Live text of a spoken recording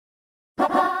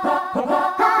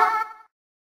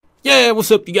Yeah, what's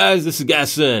up you guys? This is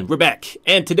Godson. We're back.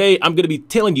 And today I'm going to be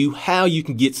telling you how you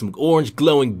can get some orange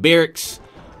glowing barracks,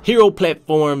 hero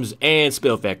platforms, and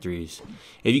spell factories.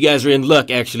 If you guys are in luck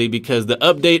actually, because the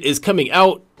update is coming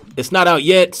out. It's not out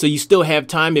yet, so you still have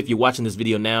time if you're watching this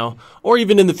video now, or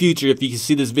even in the future if you can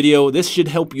see this video. This should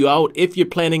help you out if you're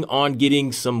planning on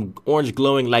getting some orange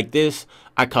glowing like this.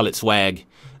 I call it swag.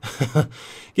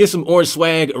 Get some orange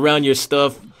swag around your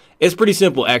stuff. It's pretty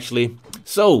simple actually.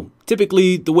 So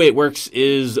typically the way it works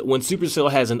is when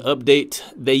Supercell has an update,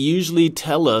 they usually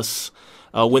tell us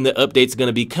when the update's going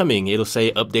to be coming. It'll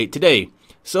say update today.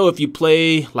 So if you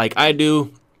play like I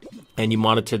do and you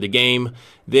monitor the game,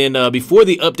 then before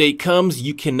the update comes,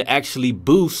 you can actually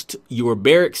boost your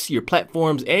barracks, your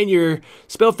platforms, and your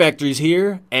spell factories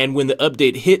here. And when the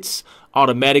update hits,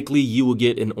 automatically you will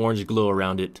get an orange glow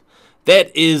around it.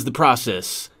 That is the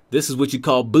process. This is what you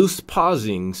call boost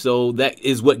pausing. So that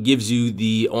is what gives you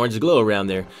the orange glow around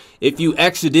there. If you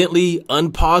accidentally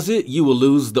unpause it, you will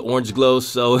lose the orange glow.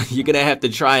 So you're going to have to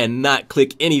try and not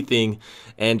click anything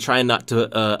and try not to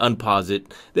unpause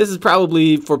it. This is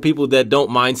probably for people that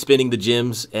don't mind spinning the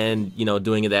gems and, you know,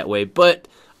 doing it that way. But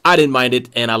I didn't mind it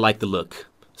and I like the look.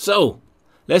 So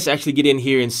let's actually get in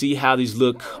here and see how these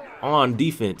look on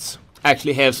defense. I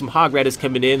actually have some hog riders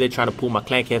coming in. They're trying to pull my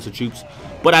clan cancel troops,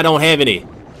 but I don't have any.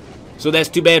 So that's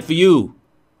too bad for you.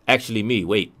 Actually, me.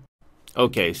 Wait.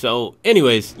 Okay, so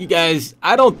anyways, you guys,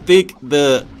 I don't think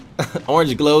the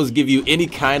orange glows give you any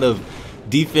kind of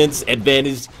defense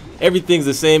advantage. Everything's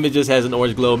the same. It just has an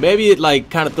orange glow. Maybe it like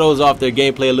kind of throws off their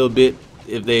gameplay a little bit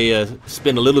if they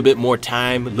spend a little bit more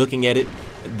time looking at it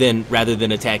rather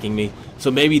than attacking me.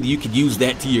 So maybe you could use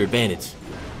that to your advantage.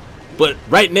 But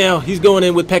right now, he's going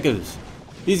in with P.E.K.K.A.s.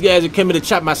 These guys are coming to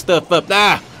chop my stuff up.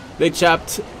 Ah! They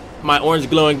chopped my orange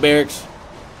glowing barracks.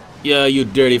 Yeah, you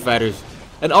dirty fighters.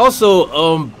 And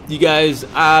also, you guys,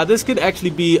 this could actually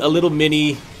be a little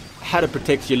mini how to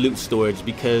protect your loot storage,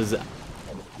 because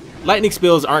lightning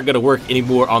spells aren't going to work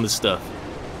anymore on this stuff.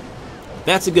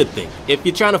 That's a good thing. If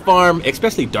you're trying to farm,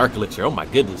 especially dark elixir, oh my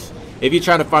goodness. If you're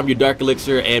trying to farm your dark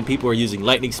elixir and people are using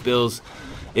lightning spells,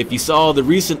 if you saw the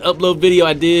recent upload video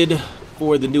I did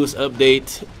for the newest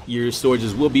update, your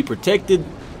storages will be protected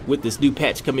with this new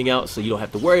patch coming out, so you don't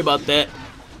have to worry about that.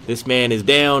 This man is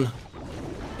down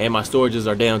and my storages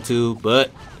are down too,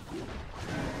 but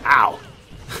ow.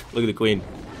 Look at the queen.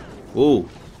 Ooh,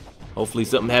 hopefully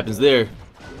something happens there.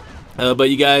 But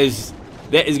you guys,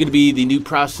 that is going to be the new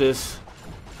process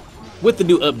with the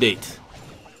new update.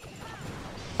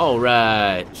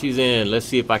 Alright, she's in. Let's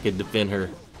see if I can defend her.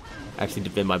 Actually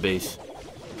defend my base.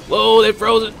 Whoa, they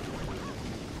froze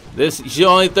it. She's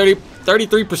only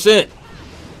 33%.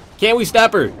 Can't we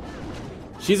stop her?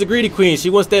 She's a greedy queen. She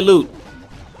wants that loot.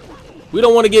 We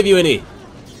don't want to give you any.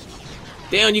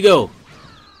 Down you go.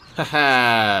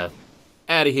 Haha.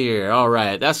 Out of here.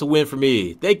 Alright, that's a win for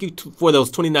me. Thank you for those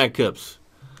 29 cups.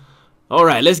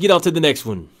 Alright, let's get on to the next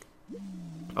one.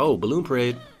 Oh, balloon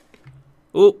parade.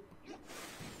 Oh.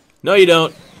 No, you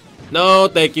don't. No,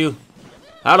 thank you.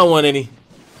 I don't want any.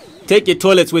 Take your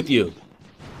toilets with you.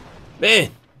 Man.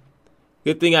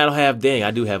 Good thing I don't have, dang,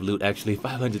 I do have loot actually,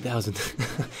 500,000.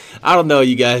 I don't know,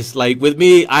 you guys, like with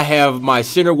me, I have my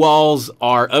center walls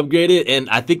are upgraded and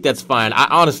I think that's fine. I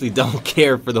honestly don't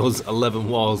care for those 11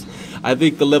 walls. I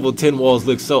think the level 10 walls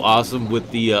look so awesome with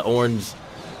the orange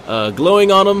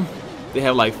glowing on them. They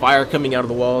have like fire coming out of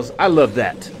the walls. I love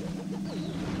that.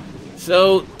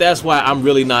 So that's why I'm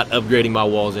really not upgrading my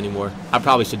walls anymore. I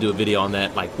probably should do a video on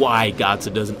that, like why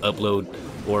Godsa doesn't upload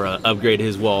or upgrade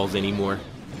his walls anymore.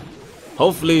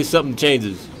 Hopefully something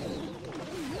changes.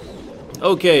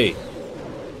 Okay.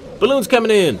 Balloons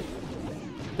coming in.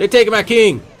 They're taking my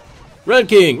king. Run,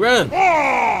 king, run.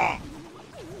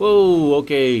 Whoa,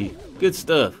 okay. Good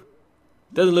stuff.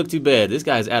 Doesn't look too bad. This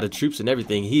guy's out of troops and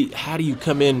everything. How do you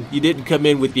come in? You didn't come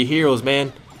in with your heroes,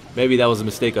 man. Maybe that was a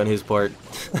mistake on his part.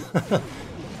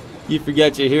 You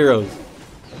forgot your heroes.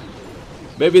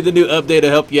 Maybe the new update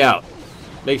will help you out.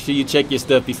 Make sure you check your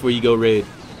stuff before you go raid.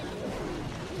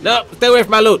 No, stay away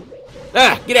from my loot.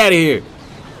 Ah, get out of here.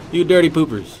 You dirty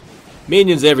poopers.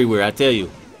 Minions everywhere, I tell you.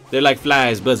 They're like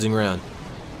flies buzzing around.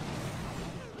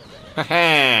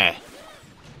 Haha.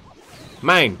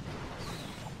 Mine.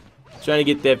 Trying to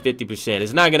get that 50%.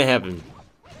 It's not going to happen.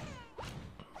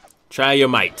 Try your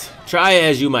might. Try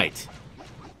as you might.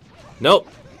 Nope.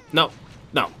 No.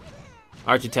 No.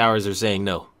 Archer towers are saying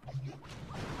no.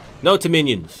 No to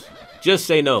minions. Just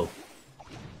say no.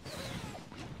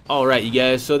 Alright, you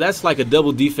guys, so that's like a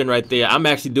double defense right there. I'm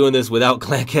actually doing this without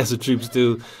clan castle troops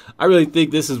too. I really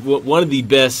think this is one of the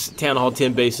best Town Hall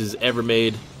 10 bases ever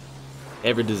made.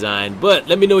 ever designed. But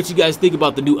let me know what you guys think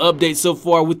about the new update so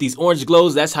far with these orange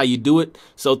glows. That's how you do it.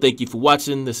 So thank you for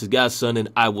watching. This is Godson, and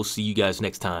I will see you guys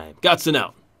next time. Godson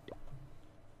out.